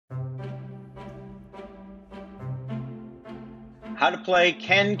How to play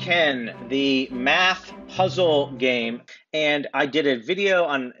KenKen, the math puzzle game. And I did a video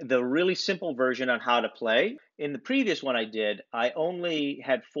on the really simple version on how to play. In the previous one I did, I only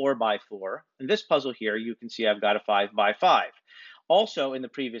had 4 by 4. In this puzzle here, you can see I've got a 5 by 5. Also, in the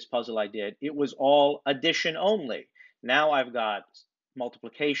previous puzzle I did, it was all addition only. Now I've got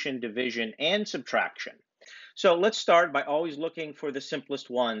multiplication, division, and subtraction. So let's start by always looking for the simplest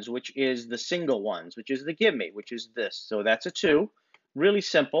ones, which is the single ones, which is the give me, which is this. So that's a 2, really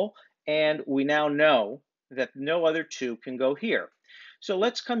simple. And we now know that no other 2 can go here. So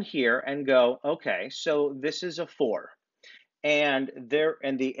let's come here and go, okay, so this is a 4. And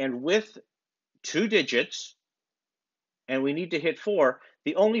with 2 digits, and we need to hit 4,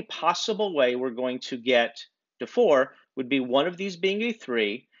 the only possible way we're going to get to 4 would be one of these being a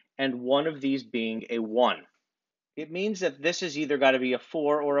 3 and one of these being a 1. It means that this has either got to be a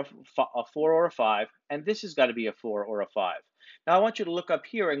 4 or a 4 or a 5, and this has got to be a 4 or a 5. Now I want you to look up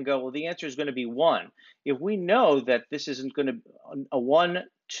here and go, well, the answer is going to be 1. If we know that this isn't going to, a 1,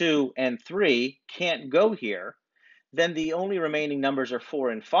 2, and 3 can't go here, then the only remaining numbers are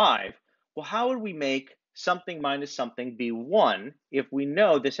 4 and 5. Well, how would we make something minus something be 1 if we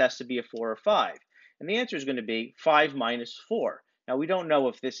know this has to be a 4 or 5? And the answer is going to be 5 minus 4. Now we don't know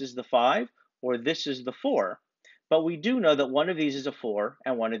if this is the 5 or this is the 4. But we do know that one of these is a 4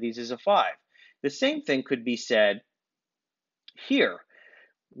 and one of these is a 5. The same thing could be said here.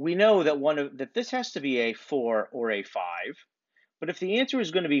 We know that this has to be a 4 or a 5. But if the answer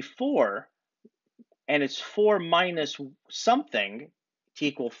is going to be 4 and it's 4 minus something to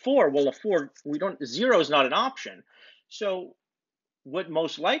equal 4, well, a 4, 0 is not an option. So what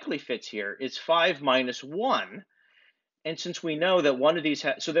most likely fits here is 5 minus 1. And since we know that one of these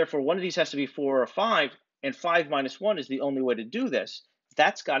so therefore one of these has to be 4 or 5, and 5 minus 1 is the only way to do this,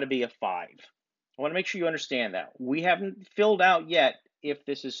 that's got to be a 5. I want to make sure you understand that. We haven't filled out yet if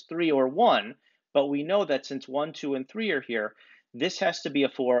this is 3 or 1, but we know that since 1, 2, and 3 are here, this has to be a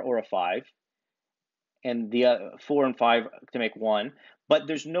 4 or a 5, and the 4 and 5 to make 1, but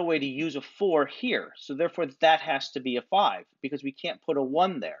there's no way to use a 4 here, so therefore that has to be a 5, because we can't put a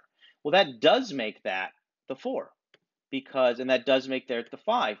 1 there. Well, that does make that the 4. And that does make there the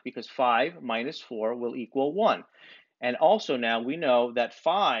 5, because 5 minus 4 will equal 1. And also now we know that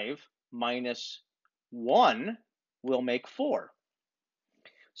 5 minus 1 will make 4.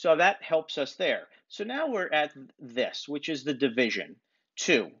 So that helps us there. So now we're at this, which is the division,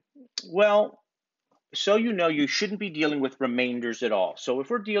 2. Well, so you know you shouldn't be dealing with remainders at all. So if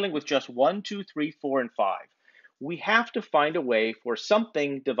we're dealing with just 1, 2, 3, 4, and 5, we have to find a way for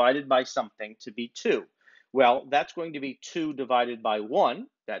something divided by something to be 2. Well, that's going to be 2 divided by 1.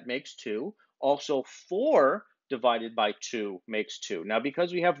 That makes 2. Also, 4 divided by 2 makes 2. Now,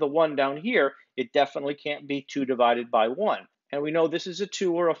 because we have the 1 down here, it definitely can't be 2 divided by 1. And we know this is a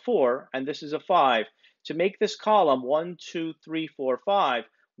 2 or a 4, and this is a 5. To make this column 1, 2, 3, 4, 5,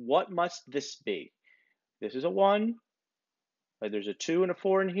 what must this be? This is a 1. There's a 2 and a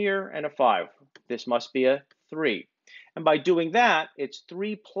 4 in here, and a 5. This must be a 3. And by doing that, it's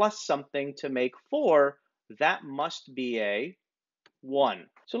 3 plus something to make 4. That must be a 1.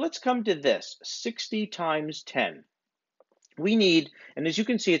 So let's come to this, 60 times 10. We need, and as you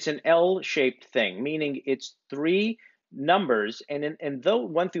can see, it's an L-shaped thing, meaning it's 3 numbers, and though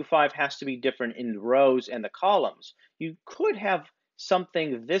 1 through 5 has to be different in the rows and the columns, you could have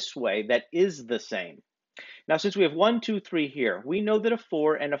something this way that is the same. Now, since we have 1, 2, 3 here, we know that a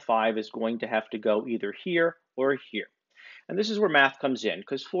 4 and a 5 is going to have to go either here or here. And this is where math comes in,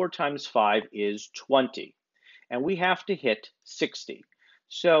 because 4 times 5 is 20. And we have to hit 60.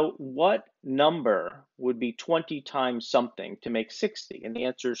 So what number would be 20 times something to make 60? And the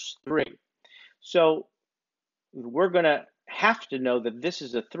answer is 3. So we're going to have to know that this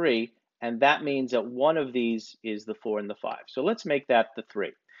is a 3, and that means that one of these is the 4 and the 5. So let's make that the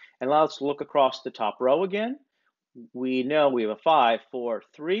 3. And now let's look across the top row again. We know we have a 5, 4,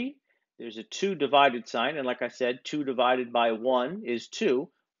 3. There's a 2 divided sign, and like I said, 2 divided by 1 is 2.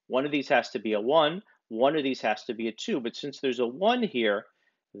 One of these has to be a 1. One of these has to be a 2, but since there's a 1 here,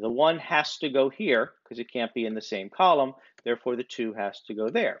 the 1 has to go here because it can't be in the same column. Therefore, the 2 has to go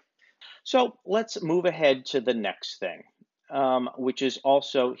there. So let's move ahead to the next thing, which is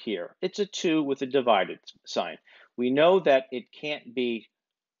also here. It's a 2 with a divided sign. We know that it can't be,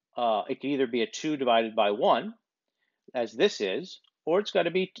 it can either be a 2 divided by 1, as this is, or it's got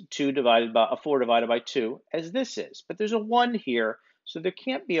to be 4 divided by 2, as this is. But there's a 1 here, so there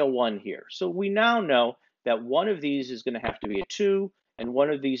can't be a 1 here. So we now know that one of these is going to have to be a 2, and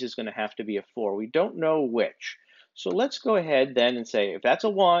one of these is going to have to be a 4. We don't know which. So let's go ahead then and say, if that's a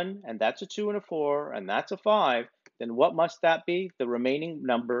 1, and that's a 2 and a 4, and that's a 5, then what must that be? The remaining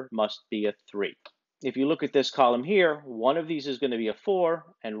number must be a 3. If you look at this column here, one of these is going to be a 4,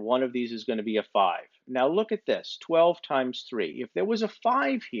 and one of these is going to be a 5. Now look at this, 12 times 3. If there was a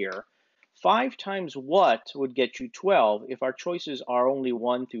 5 here, 5 times what would get you 12 if our choices are only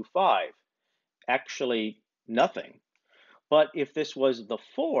 1 through 5? Actually, nothing. But if this was the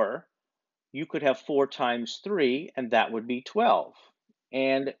 4, you could have 4 times 3, and that would be 12.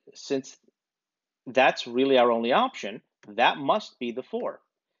 And since that's really our only option, that must be the 4.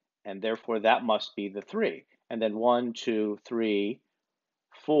 And therefore, that must be the 3. And then 1, 2, 3,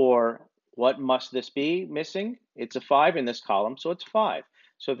 4. What must this be missing? It's a 5 in this column, so it's 5.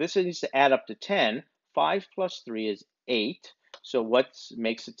 So this needs to add up to 10. 5 plus 3 is 8. So what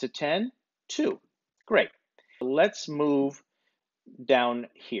makes it to 10? 2. Great. Let's move down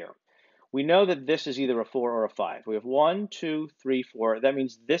here. We know that this is either a 4 or a 5. We have 1, 2, 3, 4. That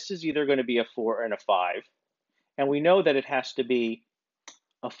means this is either going to be a 4 and a 5. And we know that it has to be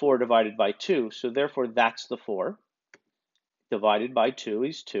a 4 divided by 2. So therefore, that's the 4. Divided by 2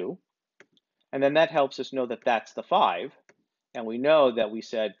 is 2. And then that helps us know that that's the 5. And we know that we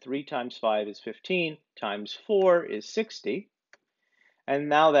said 3 times 5 is 15, times 4 is 60. And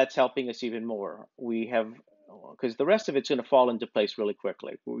now that's helping us even more. We have, because the rest of it's going to fall into place really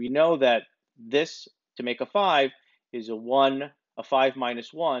quickly. We know that this, to make a 5, is a 1, a 5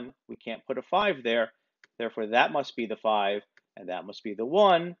 minus 1. We can't put a 5 there. Therefore, that must be the 5, and that must be the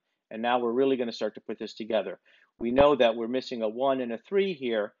 1. And now we're really going to start to put this together. We know that we're missing a 1 and a 3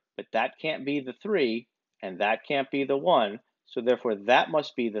 here, but that can't be the 3, and that can't be the 1. So therefore, that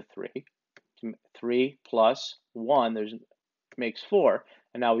must be the 3. 3 plus 1 makes 4.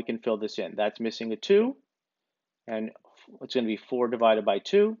 And now we can fill this in. That's missing a 2. And it's going to be 4 divided by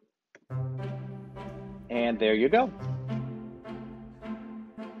 2. And there you go.